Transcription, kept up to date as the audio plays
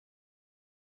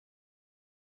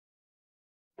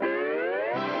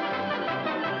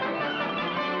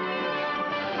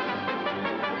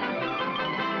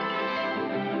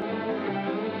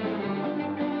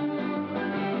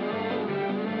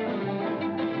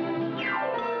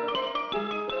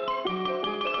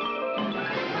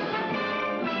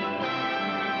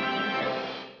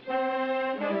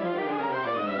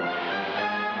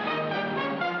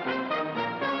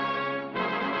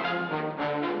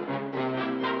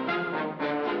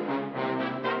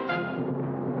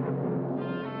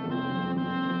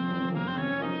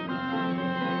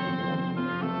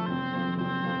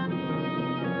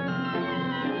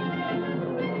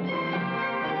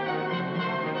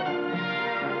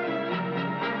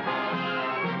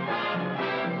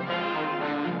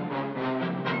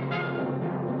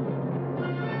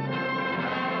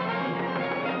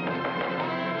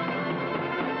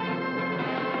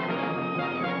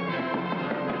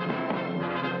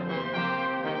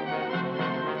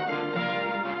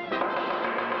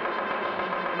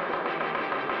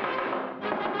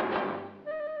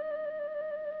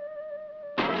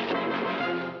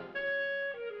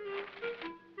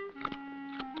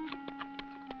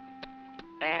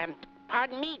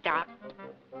Pardon me, Doc.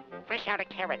 Fresh out of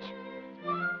carrots.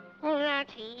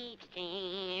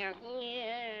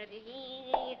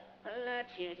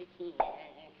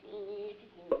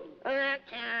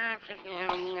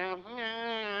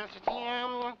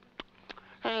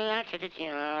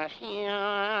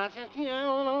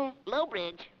 Low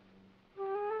bridge.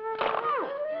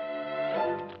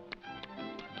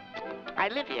 I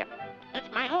live here.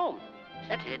 It's my home.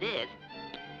 Such as it is.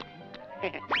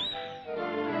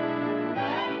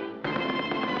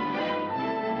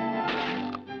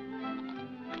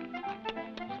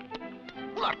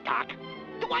 Look, Doc.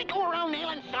 Do I go around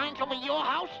nailing signs over your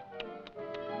house?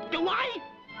 Do I?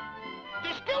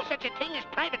 There's still such a thing as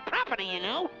private property, you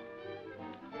know.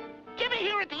 Did you ever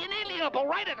hear of the inalienable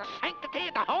right of the sanctity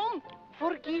of the home?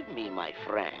 Forgive me, my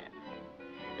friend.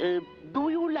 Do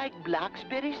you like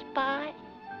blackberry pie?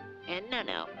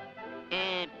 No.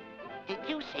 Did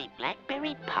you say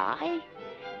blackberry pie?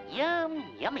 Yum,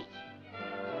 yummy.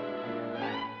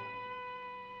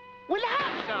 We'll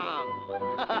have some.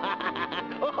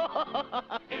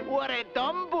 What a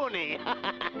dumb bunny.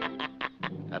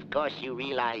 Of course you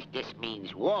realize this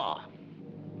means war.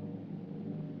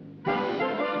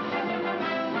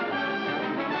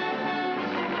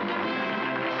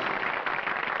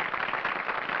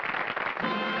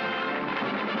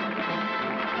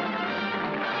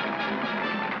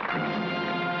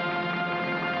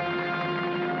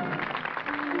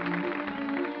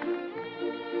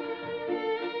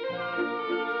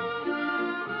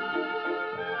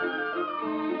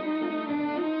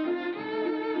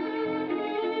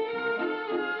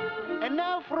 And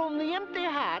now from the empty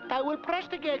hat, I will press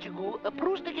the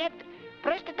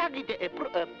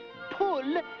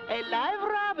pull a live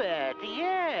rabbit,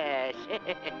 yes.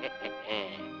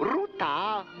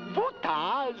 Ruta,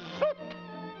 vuta, zut.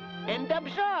 And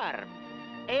observe,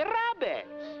 a rabbit,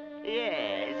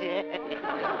 yes.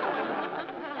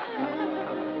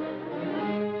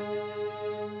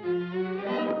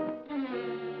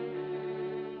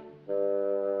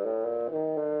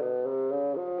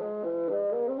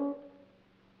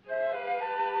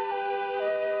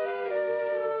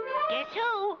 Guess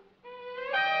who?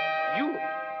 You.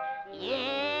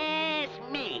 Yes,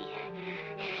 me.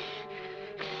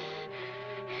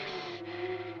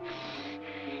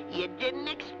 You didn't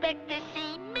expect to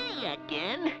see me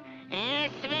again, eh,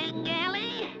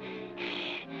 Svengali?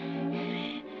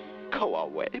 Go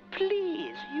away,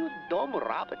 please, you dumb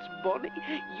rabbit's bunny.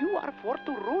 You are for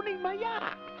to ruining my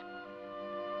act.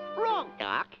 Wrong,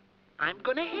 Doc. I'm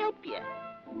gonna help you.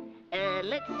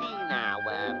 Let's see now.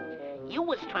 You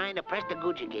was trying to press the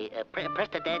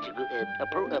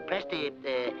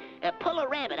pull a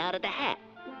rabbit out of the hat.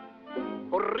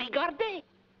 Regardez.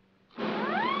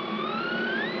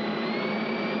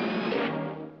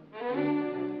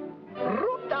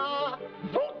 Ruta,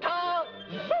 vuta,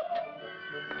 zut.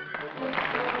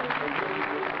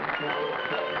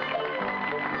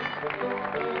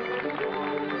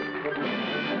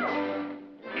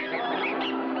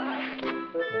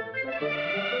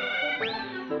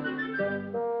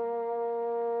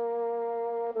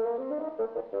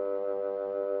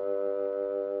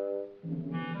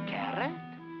 Carrot?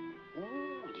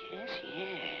 Oh,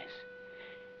 yes.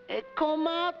 Come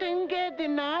out and get a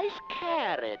nice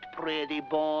carrot, pretty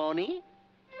Bonnie.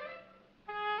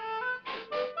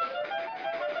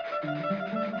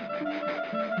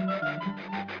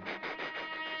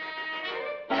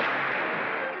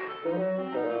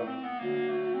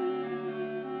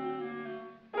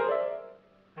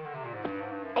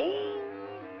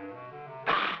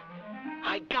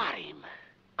 I got him.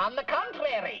 On the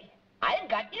contrary, I've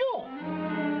got you.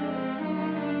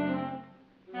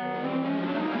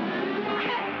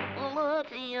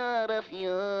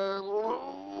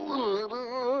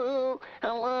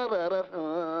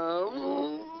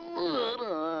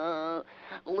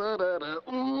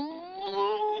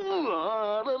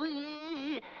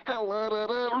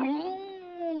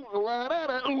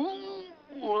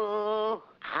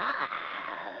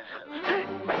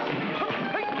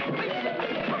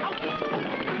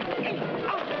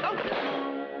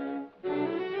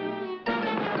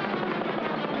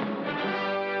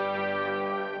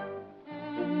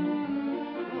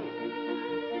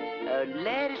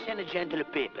 Ladies and gentle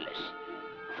peoples,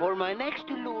 for my next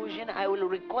illusion, I will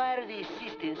require the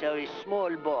assistance of a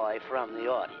small boy from the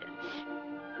audience.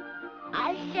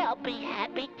 I shall be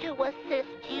happy to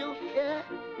assist you, sir.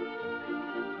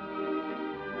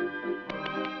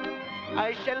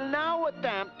 I shall now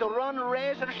attempt to run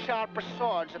razor-sharp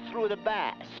swords through the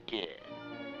basket.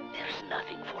 There's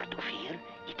nothing for to fear.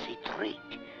 It's a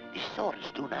trick. The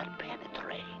swords do not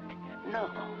penetrate. No.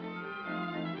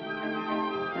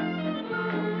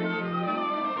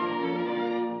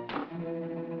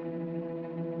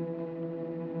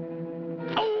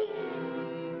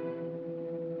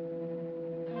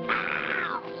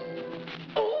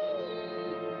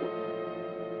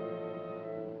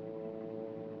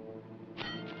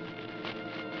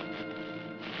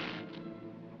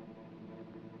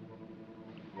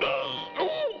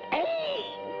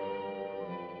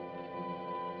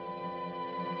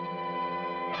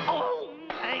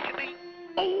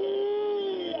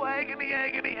 agony,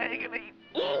 agony, agony.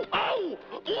 Oh, oh,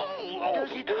 oh.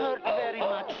 Does it hurt very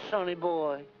much, sonny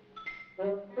boy?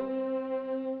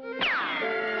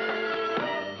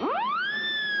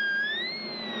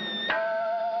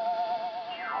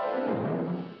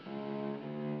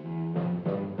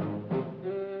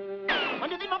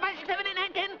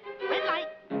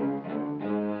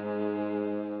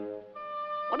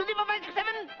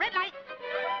 Red light.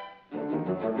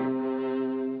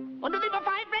 1, 2, 3, 4,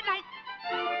 5, red light.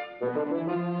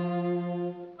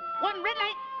 1, red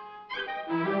light.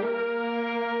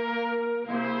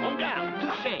 On garde,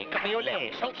 touché,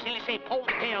 cabriolet, sauf s'il laissait Paul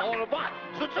de terre au revoir.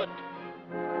 Sout, sout.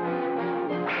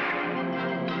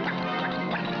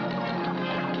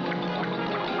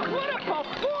 What a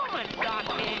performance,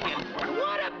 D'Artagnan!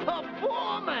 What a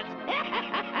performance!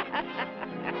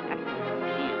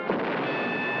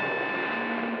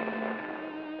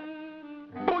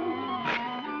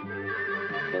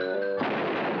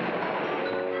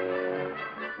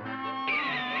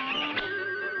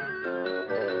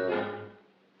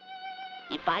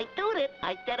 If I do it,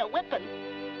 I get a weapon.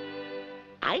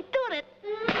 I do it.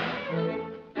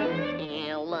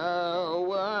 Hello,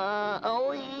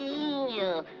 oh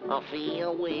yeah, I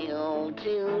feel well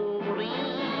to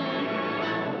read.